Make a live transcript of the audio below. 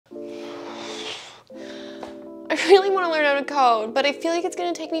I really want to learn how to code, but I feel like it's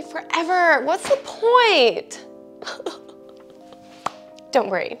going to take me forever. What's the point? Don't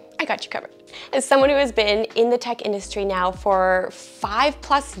worry, I got you covered. As someone who has been in the tech industry now for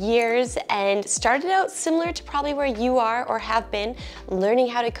 5+ years and started out similar to probably where you are or have been, learning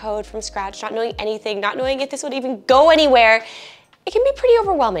how to code from scratch, not knowing anything, not knowing if this would even go anywhere, it can be pretty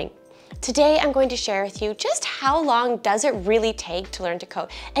overwhelming. Today, I'm going to share with you just how long does it really take to learn to code.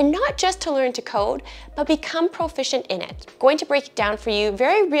 And not just to learn to code, but become proficient in it. I'm going to break it down for you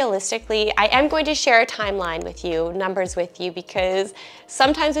very realistically. I am going to share a timeline with you, numbers with you, because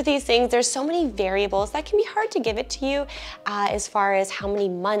sometimes with these things, there's so many variables that can be hard to give it to you as far as how many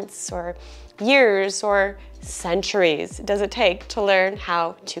months or years or centuries does it take to learn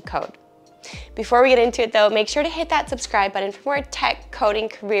how to code. Before we get into it though, make sure to hit that subscribe button for more tech, coding,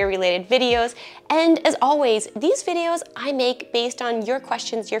 career related videos. And as always, these videos I make based on your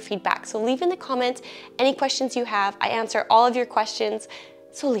questions, your feedback. So leave in the comments any questions you have. I answer all of your questions,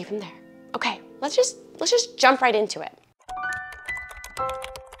 so leave them there. Okay, let's just jump right into it.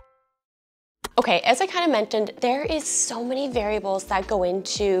 Okay, as I kind of mentioned, there is so many variables that go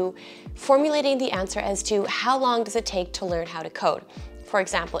into formulating the answer as to how long does it take to learn how to code. For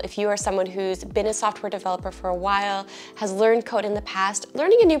example, if you are someone who's been a software developer for a while, has learned code in the past,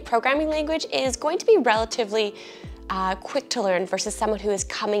 learning a new programming language is going to be relatively quick to learn versus someone who is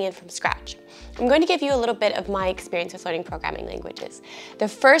coming in from scratch. I'm going to give you a little bit of my experience with learning programming languages. The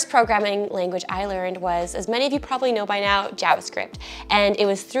first programming language I learned was, as many of you probably know by now, JavaScript. And it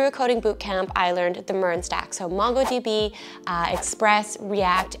was through a coding bootcamp I learned the MERN stack, so MongoDB, Express,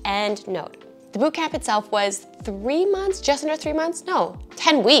 React, and Node. The bootcamp itself was 3 months, just under 3 months? No,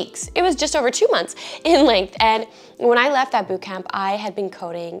 10 weeks. It was just over 2 months in length. And when I left that bootcamp, I had been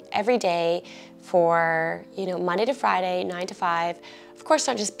coding every day for, Monday to Friday, 9 to 5. Of course,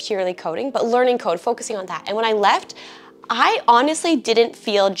 not just purely coding, but learning code, focusing on that. And when I left, I honestly didn't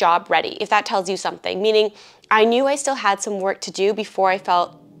feel job ready, if that tells you something. Meaning, I knew I still had some work to do before I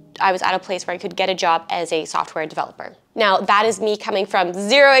felt I was at a place where I could get a job as a software developer. Now, that is me coming from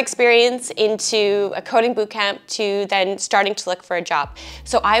zero experience into a coding bootcamp to then starting to look for a job.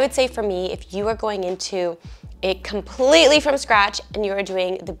 So I would say for me, if you are going into it completely from scratch and you are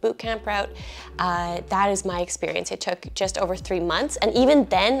doing the bootcamp route, that is my experience. It took just over 3 months. And even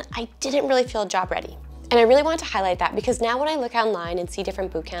then, I didn't really feel job ready. And I really want to highlight that because now when I look online and see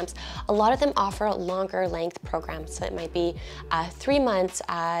different bootcamps, a lot of them offer longer length programs. So it might be 3 months,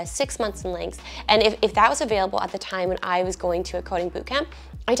 6 months in length. And if that was available at the time when I was going to a coding bootcamp,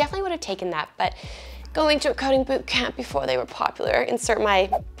 I definitely would have taken that. But going to a coding bootcamp before they were popular, insert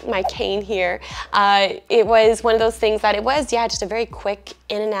my cane here, it was one of those things that it was, just a very quick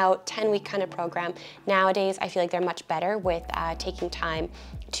in and out 10-week kind of program. Nowadays, I feel like they're much better with taking time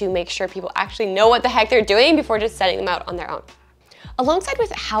to make sure people actually know what the heck they're doing before just setting them out on their own. Alongside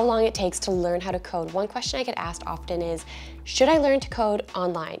with how long it takes to learn how to code, one question I get asked often is, should I learn to code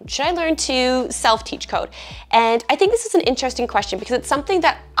online? Should I learn to self-teach code? And I think this is an interesting question because it's something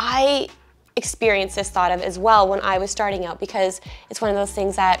that I experienced this thought of as well when I was starting out, because it's one of those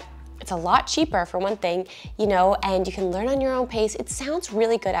things that it's a lot cheaper for one thing, and you can learn on your own pace. It sounds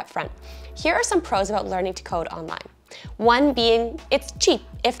really good up front. Here are some pros about learning to code online. One being it's cheap,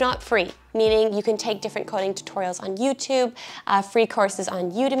 if not free, meaning you can take different coding tutorials on YouTube, free courses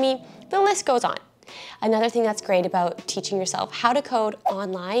on Udemy, the list goes on. Another thing that's great about teaching yourself how to code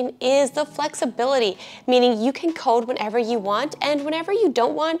online is the flexibility, meaning you can code whenever you want, and whenever you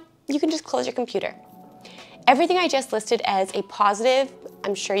don't want, you can just close your computer. Everything I just listed as a positive,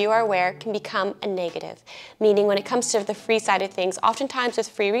 I'm sure you are aware, can become a negative. Meaning when it comes to the free side of things, oftentimes with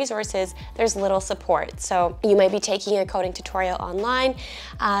free resources, there's little support. So you might be taking a coding tutorial online,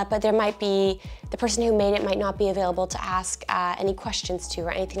 but there might be, the person who made it might not be available to ask any questions to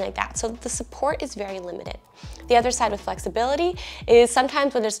or anything like that. So the support is very limited. The other side with flexibility is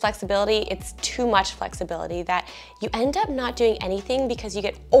sometimes when there's flexibility, it's too much flexibility that you end up not doing anything because you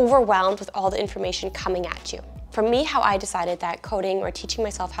get overwhelmed with all the information coming at you. For me, how I decided that coding or teaching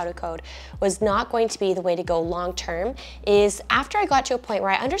myself how to code was not going to be the way to go long term is after I got to a point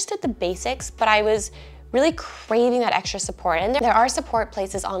where I understood the basics, but I was really craving that extra support. And there are support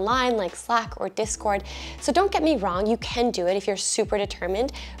places online like Slack or Discord. So don't get me wrong, you can do it if you're super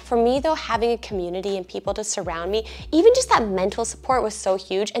determined. For me though, having a community and people to surround me, even just that mental support was so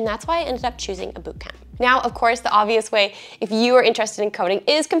huge. And that's why I ended up choosing a bootcamp. Now, of course, the obvious way, if you are interested in coding,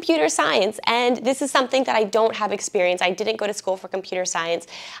 is computer science. And this is something that I don't have experience. I didn't go to school for computer science.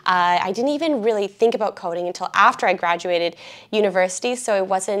 I didn't even really think about coding until after I graduated university. So it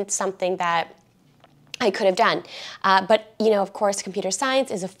wasn't something that I could have done. But of course, computer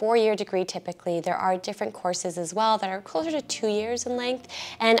science is a 4-year degree typically. There are different courses as well that are closer to 2 years in length.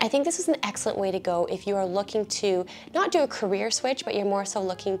 And I think this is an excellent way to go if you are looking to not do a career switch, but you're more so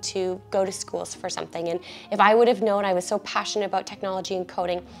looking to go to schools for something. And if I would have known I was so passionate about technology and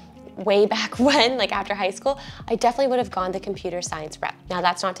coding way back when, like after high school, I definitely would have gone the computer science route. Now,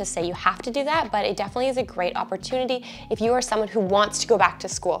 that's not to say you have to do that, but it definitely is a great opportunity if you are someone who wants to go back to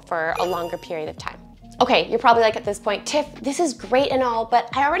school for a longer period of time. Okay, you're probably like at this point, Tiff, this is great and all, but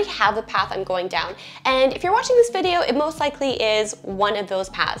I already have the path I'm going down. And if you're watching this video, it most likely is one of those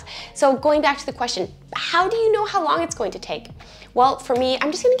paths. So going back to the question, how do you know how long it's going to take? Well, for me,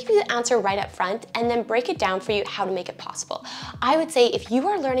 I'm just gonna give you the answer right up front and then break it down for you how to make it possible. I would say if you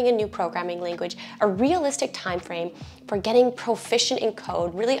are learning a new programming language, a realistic time frame for getting proficient in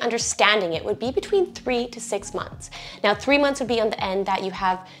code, really understanding it, would be between 3 to 6 months. Now, 3 months would be on the end that you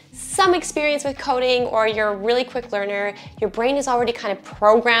have some experience with coding or you're a really quick learner, your brain is already kind of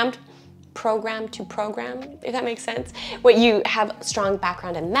programmed to program, if that makes sense. What you have a strong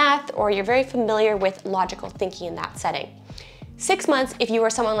background in math or you're very familiar with logical thinking in that setting. 6 months if you are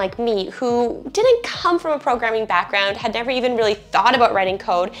someone like me who didn't come from a programming background, had never even really thought about writing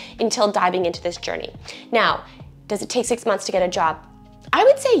code until diving into this journey. Now, does it take 6 months to get a job? I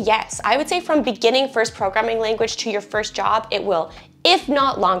would say yes. I would say from beginning first programming language to your first job, it will. If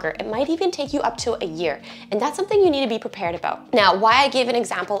not longer, it might even take you up to a year. And that's something you need to be prepared about. Now, why I gave an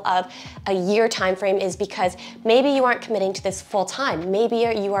example of a year time frame is because maybe you aren't committing to this full time. Maybe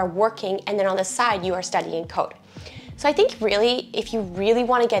you are working and then on the side you are studying code. So I think really, if you really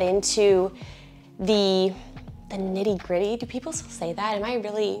want to get into the nitty gritty, do people still say that? Am I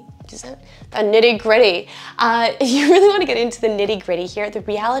really, just the nitty gritty? If you really want to get into the nitty gritty here, the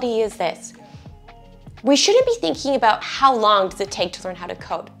reality is this. We shouldn't be thinking about how long does it take to learn how to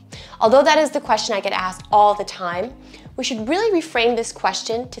code. Although that is the question I get asked all the time, we should really reframe this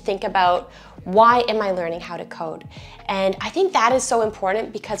question to think about why am I learning how to code? And I think that is so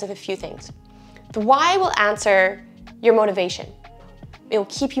important because of a few things. The why will answer your motivation. It will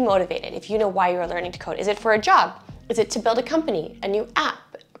keep you motivated if you know why you're learning to code. Is it for a job? Is it to build a company, a new app,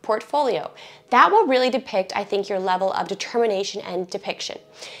 a portfolio? That will really depict, I think, your level of determination and depiction.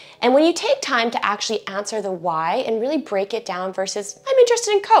 And when you take time to actually answer the why and really break it down versus, I'm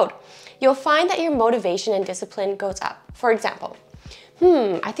interested in code, you'll find that your motivation and discipline goes up. For example,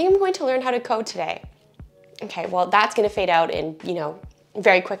 I think I'm going to learn how to code today. Okay, well, that's gonna fade out in,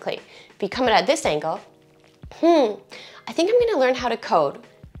 very quickly. If you come at this angle, I think I'm gonna learn how to code.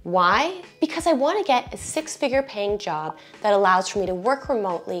 Why? Because I wanna get a 6-figure paying job that allows for me to work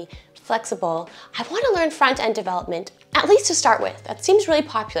remotely, flexible. I wanna learn front-end development, at least to start with. That seems really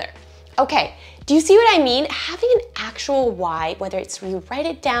popular. Okay, do you see what I mean? Having an actual why, whether it's you write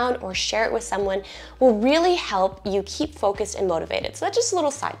it down or share it with someone, will really help you keep focused and motivated. So that's just a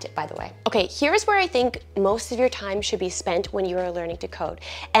little side tip, by the way. Okay, here's where I think most of your time should be spent when you are learning to code.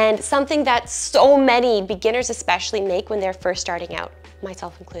 And something that so many beginners especially make when they're first starting out,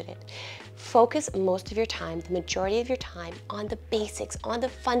 myself included. Focus most of your time, the majority of your time, on the basics, on the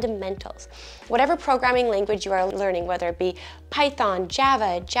fundamentals. Whatever programming language you are learning, whether it be Python,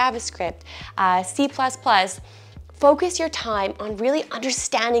 Java, JavaScript, C++, focus your time on really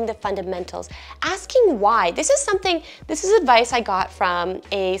understanding the fundamentals, asking why. This is advice I got from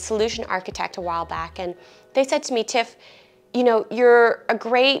a solution architect a while back, and they said to me, Tiff, you're a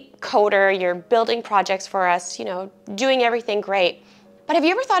great coder, you're building projects for us, doing everything great. But have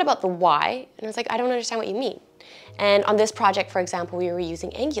you ever thought about the why? And I was like, I don't understand what you mean. And on this project, for example, we were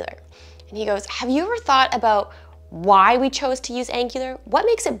using Angular. And he goes, have you ever thought about why we chose to use Angular? What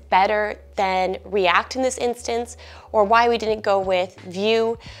makes it better than React in this instance? Or why we didn't go with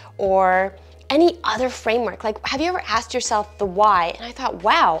Vue or any other framework? Like, have you ever asked yourself the why? And I thought,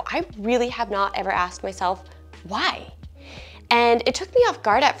 wow, I really have not ever asked myself why. And it took me off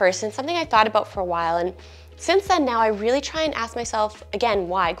guard at first, and something I thought about for a while. And since then, now I really try and ask myself, again,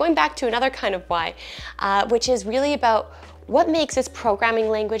 why? Going back to another kind of why, which is really about what makes this programming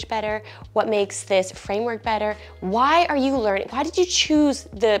language better? What makes this framework better? Why are you learning? Why did you choose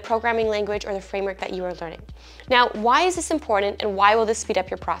the programming language or the framework that you are learning? Now, why is this important and why will this speed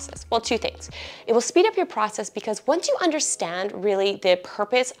up your process? Well, 2 things. It will speed up your process because once you understand really the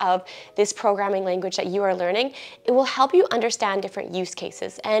purpose of this programming language that you are learning, it will help you understand different use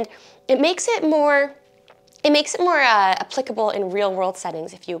cases, and it makes it more applicable in real world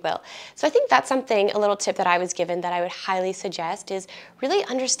settings, if you will. So I think that's something, a little tip that I was given that I would highly suggest is really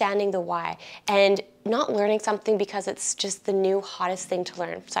understanding the why and not learning something because it's just the new hottest thing to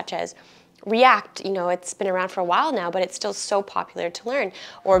learn, such as React, you know, it's been around for a while now, but it's still so popular to learn,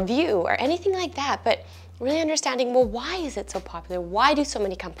 or Vue, or anything like that. But really understanding, well, why is it so popular? Why do so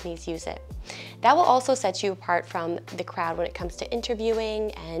many companies use it? That will also set you apart from the crowd when it comes to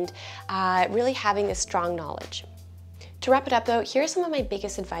interviewing and really having this strong knowledge. To wrap it up though, here's some of my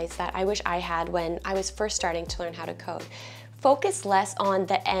biggest advice that I wish I had when I was first starting to learn how to code. Focus less on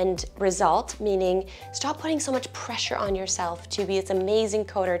the end result, meaning stop putting so much pressure on yourself to be this amazing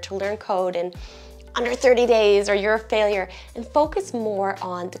coder, to learn code in under 30 days or you're a failure, and focus more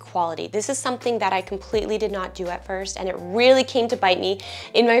on the quality. This is something that I completely did not do at first, and it really came to bite me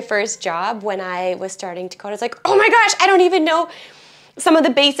in my first job when I was starting to code. I was like, oh my gosh, I don't even know some of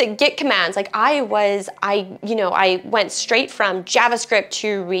the basic Git commands. Like I went straight from JavaScript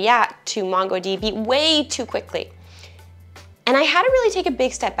to React to MongoDB way too quickly. And I had to really take a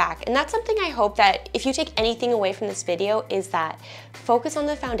big step back. And that's something I hope that if you take anything away from this video is that focus on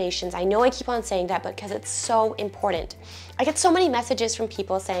the foundations. I know I keep on saying that, but because it's so important. I get so many messages from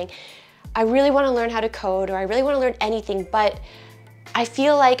people saying, I really want to learn how to code, or I really want to learn anything, but I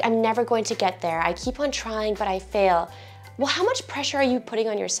feel like I'm never going to get there. I keep on trying, but I fail. Well, how much pressure are you putting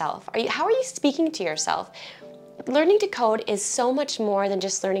on yourself? How are you speaking to yourself? Learning to code is so much more than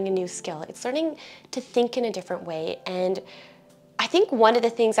just learning a new skill. It's learning to think in a different way. And I think one of the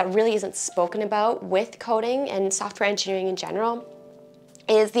things that really isn't spoken about with coding and software engineering in general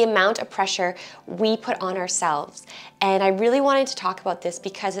is the amount of pressure we put on ourselves. And I really wanted to talk about this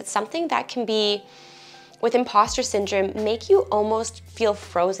because it's something that can be, with imposter syndrome, make you almost feel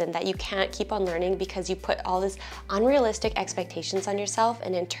frozen, that you can't keep on learning because you put all this unrealistic expectations on yourself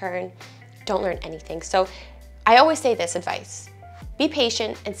and in turn don't learn anything. So I always say this advice: be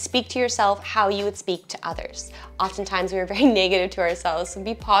patient and speak to yourself how you would speak to others. Oftentimes we are very negative to ourselves, so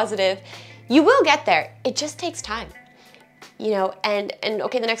be positive. You will get there. It just takes time. You know, and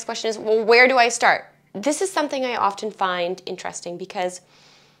okay, the next question is, well, where do I start? This is something I often find interesting because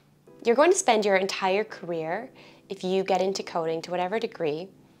you're going to spend your entire career, if you get into coding to whatever degree,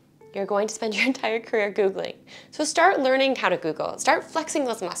 you're going to spend your entire career Googling. So start learning how to Google, start flexing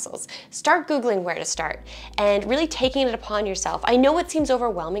those muscles, start Googling where to start, and really taking it upon yourself. I know it seems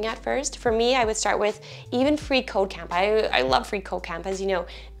overwhelming at first. For me, I would start with even free Codecamp. I love free Codecamp, as you know.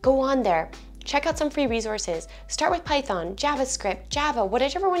 Go on there, check out some free resources. Start with Python, JavaScript, Java,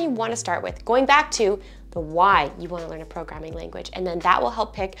 whatever one you want to start with. Going back to the why you want to learn a programming language, and then that will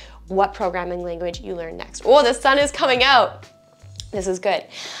help pick what programming language you learn next. Oh, the sun is coming out. This is good.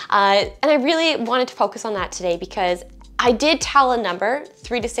 And I really wanted to focus on that today because I did tell a number,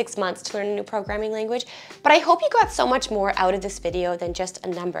 3 to 6 months to learn a new programming language, but I hope you got so much more out of this video than just a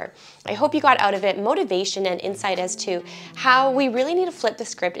number. I hope you got out of it motivation and insight as to how we really need to flip the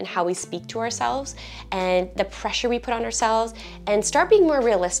script in how we speak to ourselves and the pressure we put on ourselves, and start being more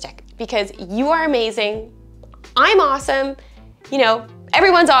realistic, because you are amazing, I'm awesome, you know,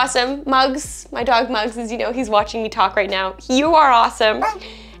 everyone's awesome. Muggs, my dog Muggs, as you know, he's watching me talk right now. You are awesome.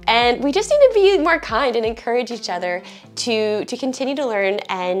 And we just need to be more kind and encourage each other to continue to learn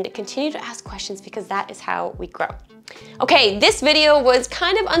and continue to ask questions, because that is how we grow. Okay, this video was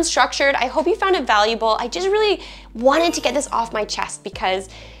kind of unstructured. I hope you found it valuable. I just really wanted to get this off my chest because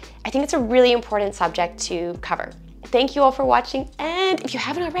I think it's a really important subject to cover. Thank you all for watching, and if you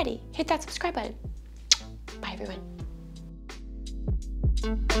haven't already, hit that subscribe button. Bye everyone.